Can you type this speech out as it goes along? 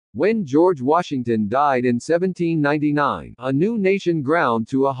When George Washington died in 1799, a new nation ground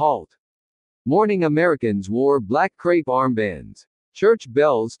to a halt. Mourning Americans wore black crepe armbands. Church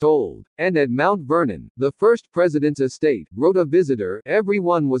bells tolled. And at Mount Vernon, the first president's estate, wrote a visitor,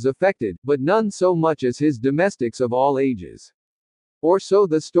 everyone was affected, but none so much as his domestics of all ages. Or so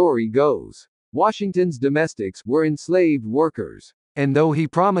the story goes. Washington's domestics were enslaved workers. And though he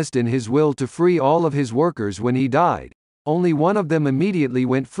promised in his will to free all of his workers when he died, only one of them immediately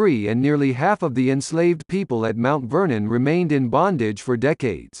went free, and nearly half of the enslaved people at Mount Vernon remained in bondage for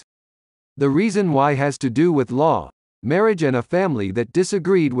decades. The reason why has to do with law, marriage, and a family that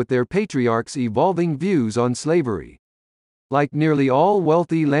disagreed with their patriarch's evolving views on slavery. Like nearly all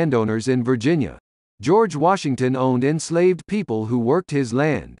wealthy landowners in Virginia, George Washington owned enslaved people who worked his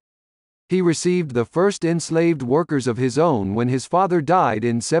land. He received the first enslaved workers of his own when his father died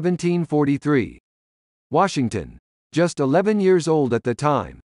in 1743. Washington, just 11 years old at the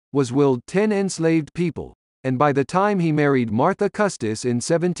time, was willed 10 enslaved people, and by the time he married Martha Custis in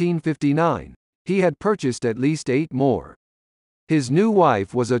 1759, he had purchased at least 8 more. His new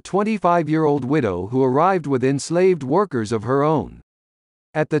wife was a 25-year-old widow who arrived with enslaved workers of her own.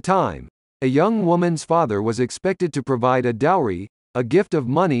 At the time, a young woman's father was expected to provide a dowry, a gift of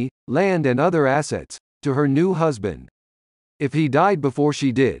money, land, and other assets, to her new husband. If he died before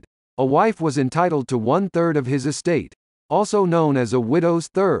she did, a wife was entitled to 1/3 of his estate, also known as a widow's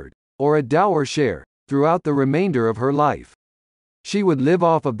third, or a dower share, throughout the remainder of her life. She would live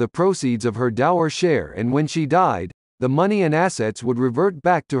off of the proceeds of her dower share, and when she died, the money and assets would revert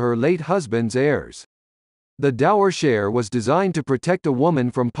back to her late husband's heirs. The dower share was designed to protect a woman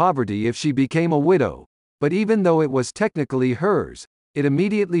from poverty if she became a widow, but even though it was technically hers, it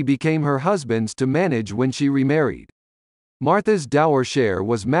immediately became her husband's to manage when she remarried. Martha's dower share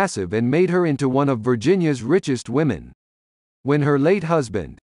was massive and made her into one of Virginia's richest women. When her late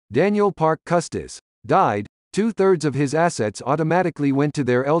husband, Daniel Parke Custis, died, 2/3 of his assets automatically went to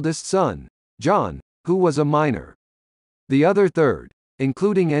their eldest son, John, who was a minor. The other third,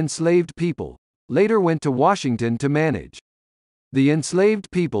 including enslaved people, later went to Washington to manage. The enslaved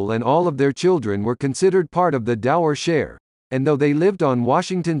people and all of their children were considered part of the dower share, and though they lived on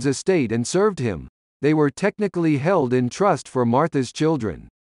Washington's estate and served him, they were technically held in trust for Martha's children.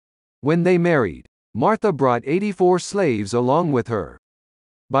 When they married, Martha brought 84 slaves along with her.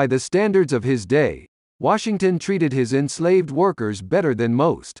 By the standards of his day, Washington treated his enslaved workers better than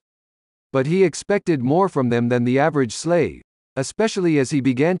most. But he expected more from them than the average slave, especially as he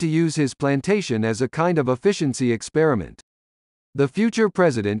began to use his plantation as a kind of efficiency experiment. The future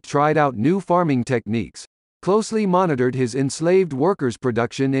president tried out new farming techniques, closely monitored his enslaved workers'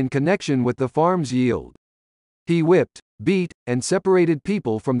 production in connection with the farm's yield. He whipped, beat, and separated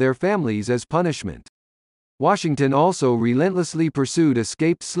people from their families as punishment. Washington also relentlessly pursued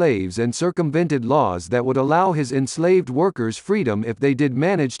escaped slaves and circumvented laws that would allow his enslaved workers freedom if they did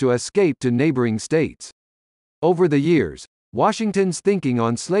manage to escape to neighboring states. Over the years, Washington's thinking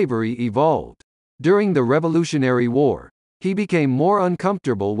on slavery evolved. During the Revolutionary War, he became more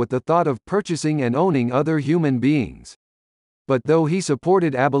uncomfortable with the thought of purchasing and owning other human beings. But though he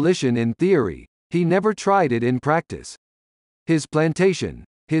supported abolition in theory, he never tried it in practice. His plantation,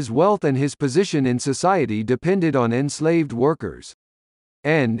 his wealth, and his position in society depended on enslaved workers.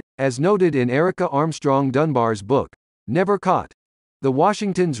 And, as noted in Erica Armstrong Dunbar's book, Never Caught, the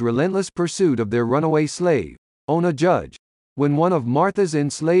Washington's relentless pursuit of their runaway slave, Ona Judge, when one of Martha's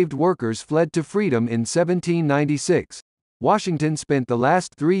enslaved workers fled to freedom in 1796, Washington spent the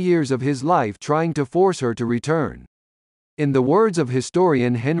last 3 years of his life trying to force her to return. In the words of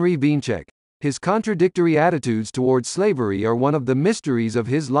historian Henry Veenchek, his contradictory attitudes towards slavery are one of the mysteries of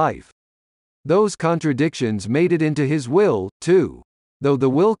his life. Those contradictions made it into his will, too. Though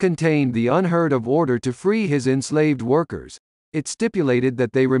the will contained the unheard of order to free his enslaved workers, it stipulated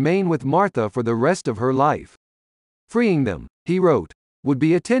that they remain with Martha for the rest of her life. Freeing them, he wrote, would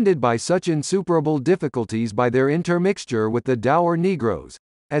be attended by such insuperable difficulties by their intermixture with the dour Negroes,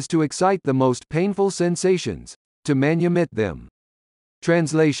 as to excite the most painful sensations, to manumit them.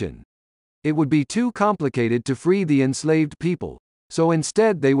 Translation. It would be too complicated to free the enslaved people, so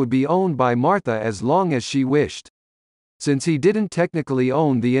instead they would be owned by Martha as long as she wished. Since he didn't technically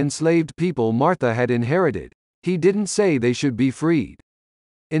own the enslaved people Martha had inherited, he didn't say they should be freed.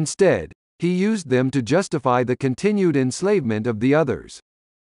 Instead, he used them to justify the continued enslavement of the others.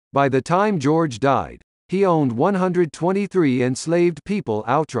 By the time George died, he owned 123 enslaved people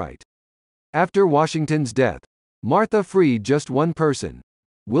outright. After Washington's death, Martha freed just one person,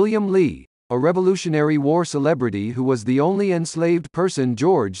 William Lee, a Revolutionary War celebrity who was the only enslaved person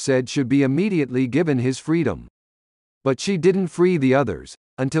George said should be immediately given his freedom. But she didn't free the others,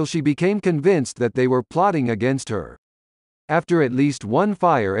 until she became convinced that they were plotting against her. After at least one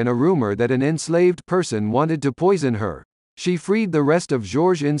fire and a rumor that an enslaved person wanted to poison her, she freed the rest of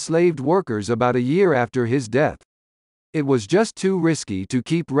George's enslaved workers about a year after his death. It was just too risky to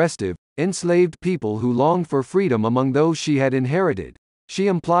keep restive, enslaved people who longed for freedom among those she had inherited, she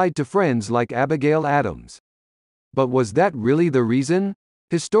implied to friends like Abigail Adams. But was that really the reason?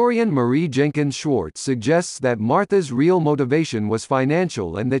 Historian Marie Jenkins Schwartz suggests that Martha's real motivation was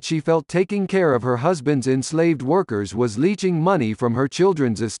financial and that she felt taking care of her husband's enslaved workers was leeching money from her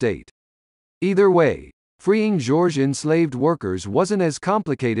children's estate. Either way, freeing George's enslaved workers wasn't as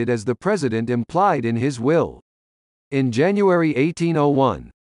complicated as the president implied in his will. In January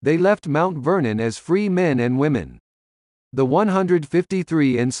 1801, they left Mount Vernon as free men and women. The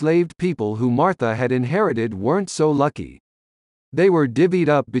 153 enslaved people who Martha had inherited weren't so lucky. They were divvied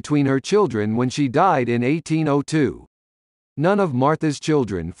up between her children when she died in 1802. None of Martha's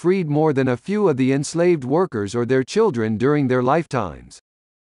children freed more than a few of the enslaved workers or their children during their lifetimes.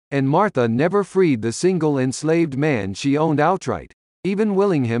 And Martha never freed the single enslaved man she owned outright, even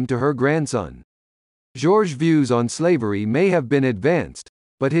willing him to her grandson. George's views on slavery may have been advanced,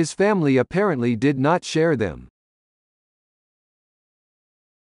 but his family apparently did not share them.